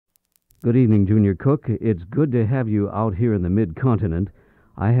Good evening, Junior Cook. It's good to have you out here in the mid-continent.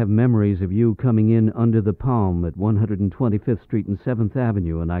 I have memories of you coming in under the palm at 125th Street and 7th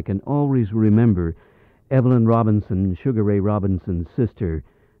Avenue, and I can always remember Evelyn Robinson, Sugar Ray Robinson's sister,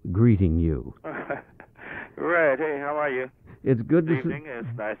 greeting you. Right. Hey, how are you? It's good to Good evening.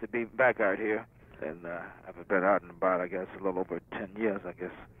 It's nice to be back out here. And I've been out and about, I guess, a little over 10 years, I guess.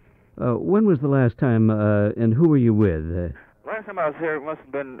 When was the last time, and who were you with? Last time I was here, it must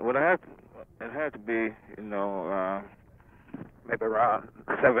have been, it had to be, maybe around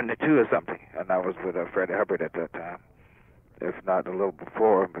 72 or something. And I was with Freddie Hubbard at that time. If not a little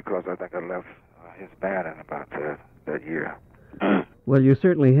before, because I think I left his band in about that year. Well, you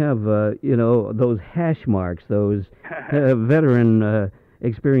certainly have, those hash marks, those veteran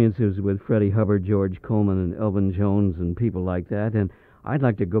experiences with Freddie Hubbard, George Coleman, and Elvin Jones, and people like that. And I'd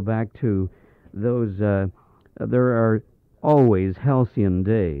like to go back to those. There are always halcyon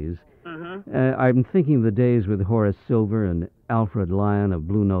days. Mm-hmm. I'm thinking of the days with Horace Silver and Alfred Lyon of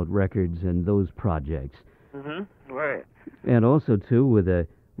Blue Note Records and those projects. Mm-hmm. Right. And also, too, with a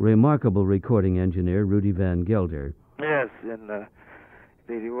remarkable recording engineer, Rudy Van Gelder. Yes, and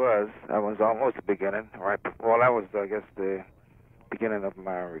indeed he was. That was almost the beginning, right? Well, that was, I guess, the beginning of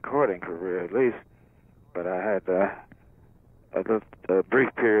my recording career, at least. But I had a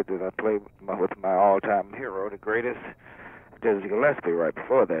brief period that I played with my all-time hero, the greatest, Dizzy Gillespie, right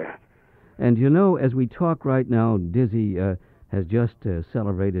before there. And as we talk right now, Dizzy has just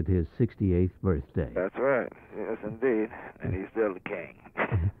celebrated his 68th birthday. That's right. Yes, indeed. And he's still the king.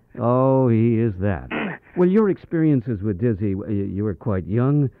 Oh, he is that. Well, your experiences with Dizzy, you were quite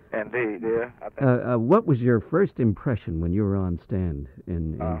young. Indeed, yeah. What was your first impression when you were on stand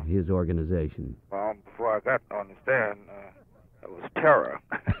in his organization? Well, before I got on the stand, it was terror.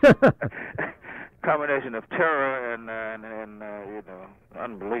 Combination of terror and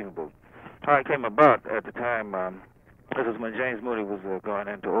unbelievable. How it came about at the time, this was when James Moody was going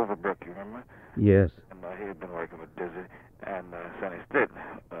into Overbrook, you remember? Yes. And he had been working with Dizzy, and Sonny Stitt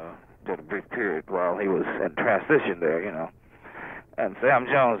did a brief period while he was in transition there, And Sam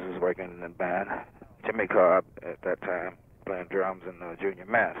Jones was working in the band, Jimmy Cobb at that time, playing drums in Junior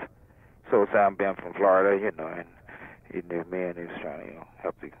Mass. So Sam being from Florida, and he knew me, and he was trying to,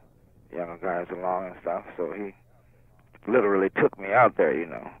 help the younger guys along and stuff. So he literally took me out there,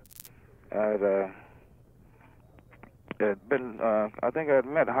 I think I'd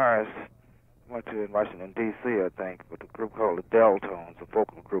met Horace, went to Washington, D.C., I think, with a group called the Deltones, a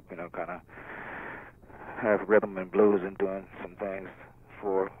vocal group, kind of have rhythm and blues and doing some things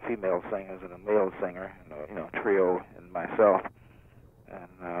for female singers and a male singer, trio and myself. And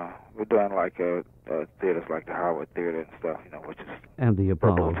we're doing like theaters like the Howard Theater and stuff, which is... And the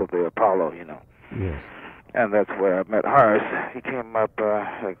Apollo. For the Apollo, Yes. And that's where I met Horace. He came up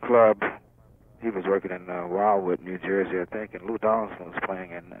at a club. He was working in Wildwood, New Jersey, I think, and Lou Donaldson was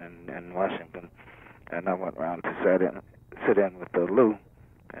playing in Washington. And I went around to sit in with Lou,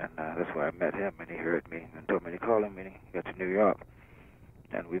 and that's where I met him, and he heard me and told me to call him, and he got to New York.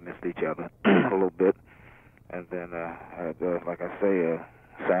 And we missed each other a little bit. And then, like I say,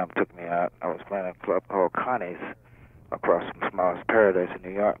 Sam took me out. I was playing at a club called Connie's across from Small's Paradise in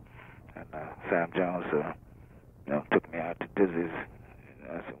New York. And Sam Jones, took me out to Dizzy's.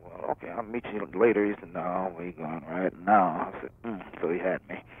 I said, well, okay, I'll meet you later. He said, no, we going right now. I said, so he had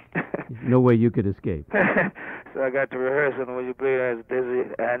me. No way you could escape. So I got to rehearsal when you played as Dizzy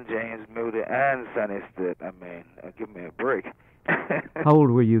and James Moody and Sonny Stitt. I mean, give me a break. How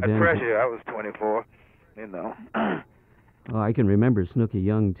old were you then? At pressure, I was 24, Oh, I can remember Snooky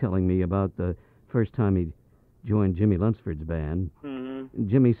Young telling me about the first time he joined Jimmy Lunsford's band. Mm-hmm.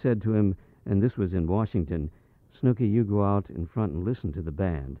 Jimmy said to him, and this was in Washington, Snooky, you go out in front and listen to the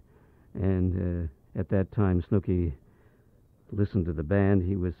band. And at that time, Snooky listened to the band.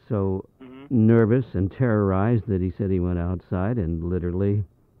 He was so nervous and terrorized that he said he went outside and literally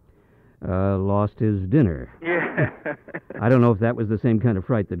lost his dinner. Yeah. I don't know if that was the same kind of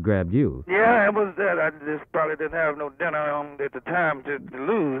fright that grabbed you. Yeah, it was that. I just probably didn't have no dinner at the time to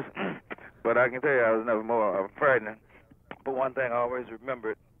lose. But I can tell you I was never more frightened. But one thing I always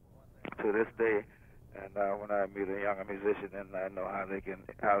remembered to this day, and when I meet a younger musician and I know how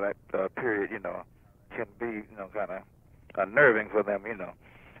that period, can be, kind of unnerving for them,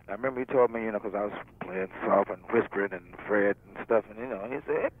 I remember he told me, because I was playing soft and whispering and Fred and stuff, and, he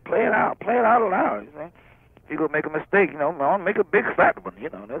said, hey, play it out loud, If you go make a mistake, I'll make a big fat one,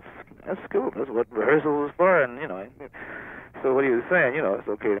 that's cool. That's what rehearsal was for, and, so what he was saying, it's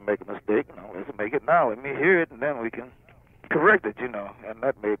okay to make a mistake, let's make it now. Let me hear it, and then we can correct it, and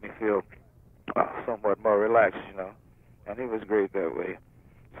that made me feel somewhat more relaxed, and he was great that way.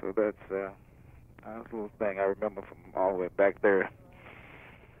 So that's a little thing I remember from all the way back there.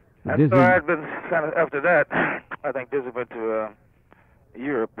 And Dizzy, so I'd been kind of, after that, I think Dizzy went to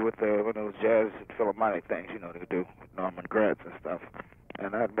Europe with one of those jazz philharmonic things, you know, they do with Norman Gratz and stuff.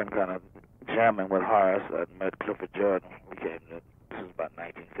 And I'd been kind of jamming with Horace. I'd met Clifford Jordan. We came to, this was about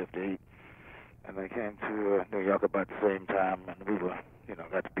 1958. And I came to New York about the same time, and we were, you know,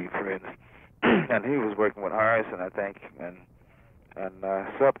 got to be friends. And he was working with Horace, and I think, and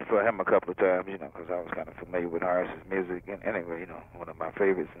subbed for him a couple of times, you know, because I was kind of familiar with Horace's music. And anyway, you know, one of my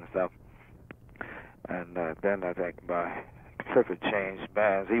favorites and stuff. And then I think Clifford changed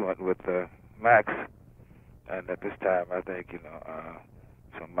bands. He went with Max, and at this time, I think, you know,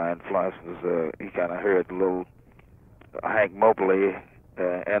 some of my influence was, he kind of heard a little Hank Mobley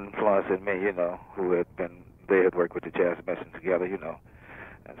influence in me, you know, they had worked with the Jazz Mission together, you know,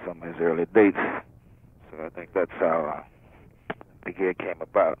 and some of his early dates. So I think that's how the gig came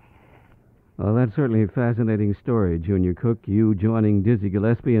about. well, that's certainly a fascinating story, Junior Cook. You joining Dizzy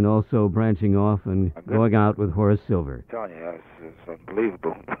Gillespie and also branching off and going out with Horace Silver. I'm telling you, it's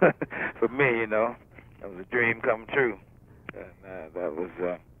unbelievable. For me, you know, it was a dream come true. And that was,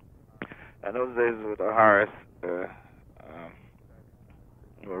 and those days with Horace were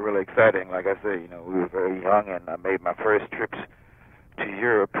really exciting. Like I say, you know, we were very young, and I made my first trips to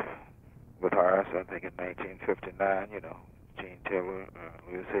Europe with Horace, I think in 1959, you know, Gene Taylor,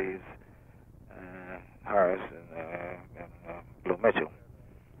 Louis Hayes, Horace, and Blue Mitchell.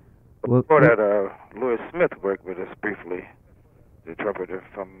 Well, Before that, Louis Smith worked with us briefly, the interpreter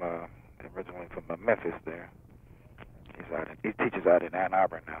from, originally from Memphis there. He teaches out in Ann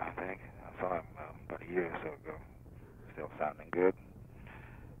Arbor now, I think. I saw him about a year or so ago. Still sounding good.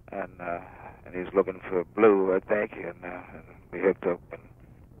 And he was looking for Blue, I think, and we hooked up, and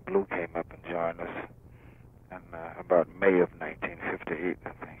Blue came up and joined us. And about May of 1958,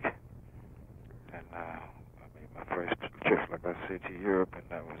 I think. And I made my first trip, like I said, to Europe, and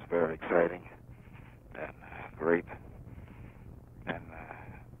that was very exciting and great. And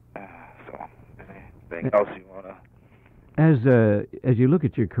so, anything else you want to? As you look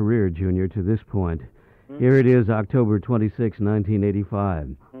at your career, Junior, to this point, here it is, October 26,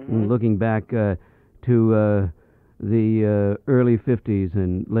 1985. And looking back to the early 50s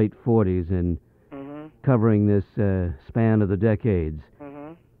and late 40s and covering this span of the decades,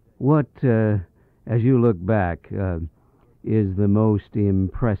 what, as you look back, is the most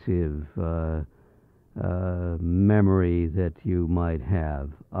impressive memory that you might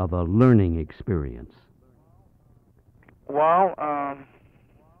have of a learning experience? Well,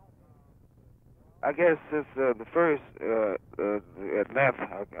 I guess it's the first at length.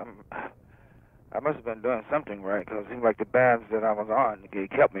 I must have been doing something right, because it seemed like the bands that I was on, they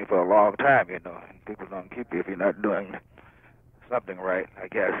kept me for a long time, you know. And people don't keep you if you're not doing something right, I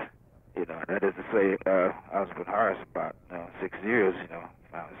guess. You know, that is to say, I was with Horace about 6 years, you know,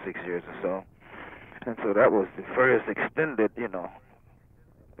 about 6 years or so. And so that was the first extended, you know,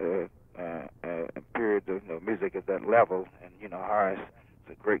 period of music at that level. And, you know, Horace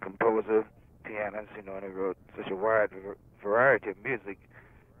is a great composer, pianist, you know, and he wrote such a wide variety of music,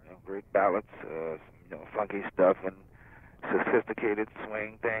 you know, great ballads, you know, funky stuff, and sophisticated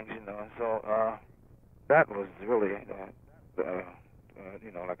swing things, you know. And so that was really,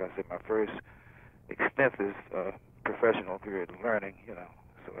 you know, like I said, my first extensive professional period of learning, you know.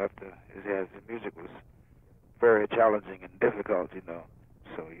 So after his music was very challenging and difficult, you know.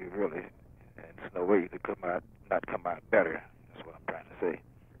 So you really, there's no way you could not come out better. That's what I'm trying to say.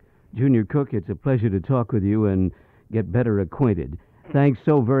 Junior Cook, it's a pleasure to talk with you and get better acquainted. Thanks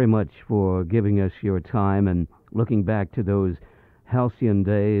so very much for giving us your time and looking back to those halcyon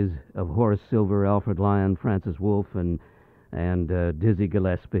days of Horace Silver, Alfred Lyon, Francis Wolff, and Dizzy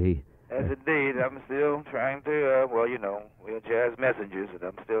Gillespie. As indeed, I'm still trying to, well, you know, we're jazz messengers, and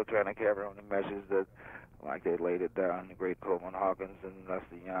I'm still trying to carry on the message that, like they laid it down, the great Coleman Hawkins and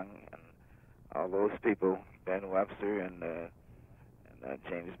Lester Young and all those people, Ben Webster and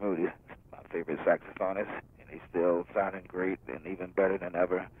James Moody, my favorite saxophonist, and he's still sounding great and even better than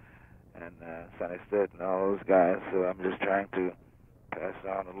ever. And Sonny Stitt and all those guys. So I'm just trying to pass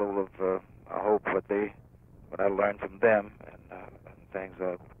on a little of I hope what I learned from them, and things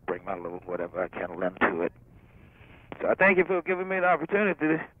bring my little whatever I can lend to it. So I thank you for giving me the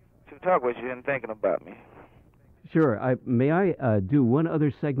opportunity to talk with you and thinking about me. Sure. May I do one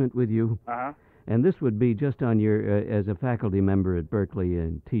other segment with you? Uh-huh. And this would be just on your, as a faculty member at Berklee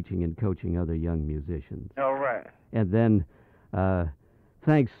and teaching and coaching other young musicians. All right. And then,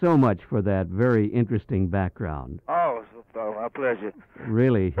 thanks so much for that very interesting background. Oh, my pleasure.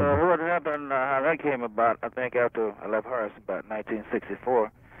 Really. What happened, how that came about, I think after I left Horace about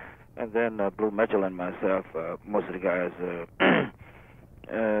 1964, And then Blue Mitchell and myself, most of the guys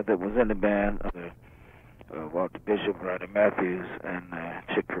that was in the band, Walter Bishop, Rodney Matthews, and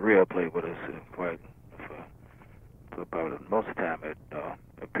Chick Corea played with us quite for about most of the time at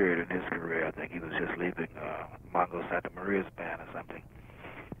a period in his career. I think he was just leaving Mongo Santa Maria's band or something.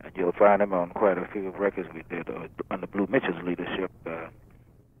 And you'll find him on quite a few records we did under Blue Mitchell's leadership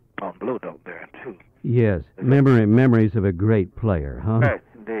on Blue Note there, too. Yes, memories of a great player, huh? Right,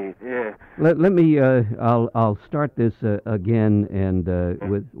 indeed, yeah. Let me, I'll start this again and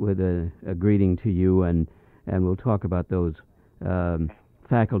with a greeting to you, and we'll talk about those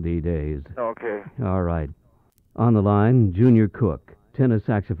faculty days. Okay. All right. On the line, Junior Cook, tenor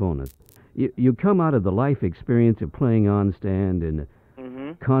saxophonist. You come out of the life experience of playing on stand in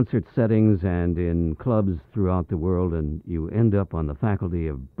concert settings and in clubs throughout the world, and you end up on the faculty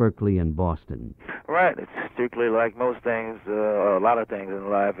of Berklee in Boston. Right. It's strictly like most things, or a lot of things in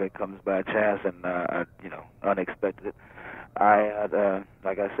life. It comes by chance and, unexpected. I had,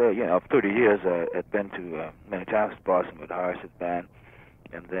 like I said, 30 years I had been to many times to Boston with Horace's band.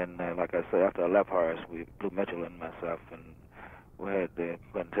 And then, like I said, after I left Horace, Blue Mitchell and myself, and we had the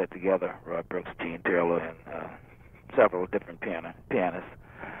quintet together, Roy Brooks, Gene Taylor, and several different pianists.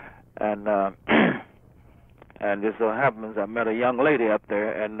 And and just so happens I met a young lady up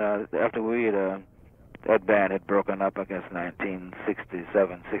there, and after that band had broken up, I guess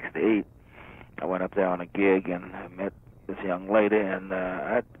 1967, 68, I went up there on a gig and I met this young lady, and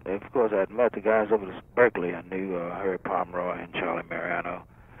of course I had met the guys over at Berklee. I knew Harry Pomeroy and Charlie Mariano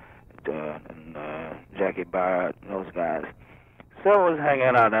and Jackie Byard and those guys. So I was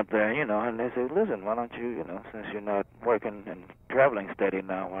hanging out up there, and they said, listen, why don't you, since you're not working and traveling steady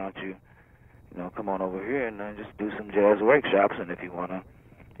now, why don't you, come on over here and just do some jazz workshops, and if you want to,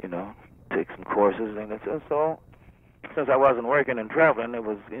 take some courses. And so since I wasn't working and traveling, it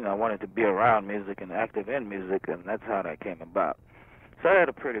was, I wanted to be around music and active in music, and that's how that came about. So I had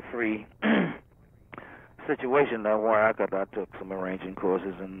a pretty free situation there where I took some arranging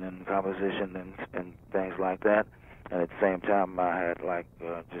courses and composition and things like that. And at the same time, I had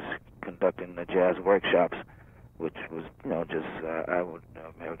just conducting the jazz workshops, which was, I would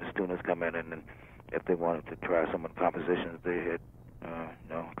have the students come in, and if they wanted to try some of the compositions they had,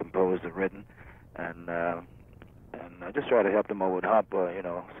 composed or written, and I just try to help them over the hump,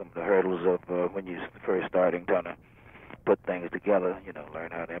 some of the hurdles of when you're first starting, trying to put things together,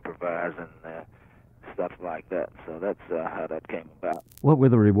 learn how to improvise and stuff like that. So that's how that came about. What were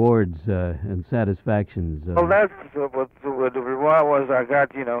the rewards and satisfactions? Well, that's what the reward was. I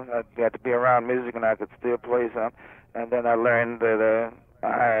got to be around music, and I could still play some. And then I learned that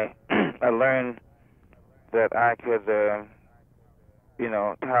I learned that I could,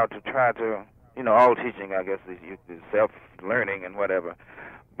 how to try to, all teaching, I guess, is self-learning and whatever.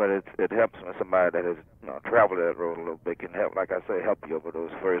 But it helps when somebody that has traveled that road a little bit can help, like I say, help you over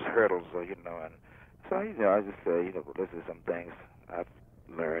those first hurdles, and so, I just say, this is some things I've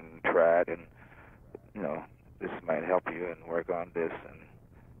learned and tried, and, this might help you and work on this.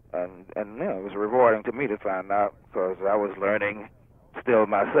 And it was rewarding to me to find out, because I was learning still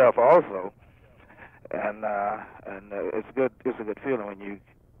myself also. And it's good. It's a good feeling when you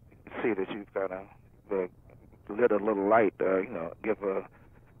see that you kind of lit a little light, give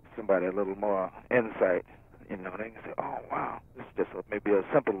somebody a little more insight. They can say, oh, wow, this is just maybe a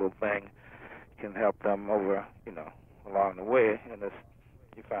simple little thing can help them over, along the way, and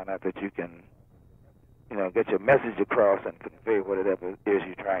you find out that you can, get your message across and convey whatever it is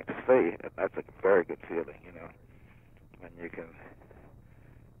you're trying to say. And that's a very good feeling, when you can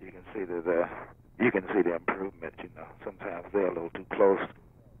see the improvement. Sometimes they're a little too close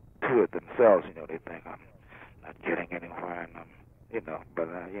to it themselves. They think I'm not getting anywhere, and but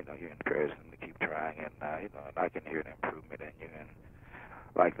you encourage them to keep trying, and and I can hear the improvement in you, and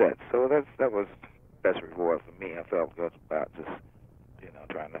like that. So that was best reward for me. I felt good about just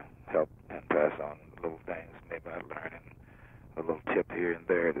trying to help and pass on little things. Maybe I learned a little tip here and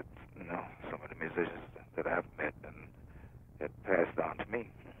there that some of the musicians that I've met and that passed on to me.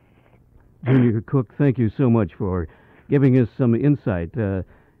 Junior Cook, thank you so much for giving us some insight there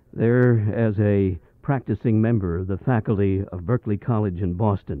as a practicing member of the faculty of Berklee College in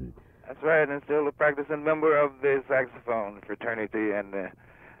Boston. That's right, and still a practicing member of the saxophone fraternity and the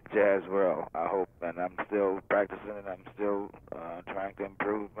jazz world, I hope. And I'm still practicing, and I'm still trying to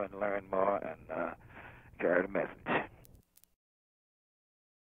improve and learn more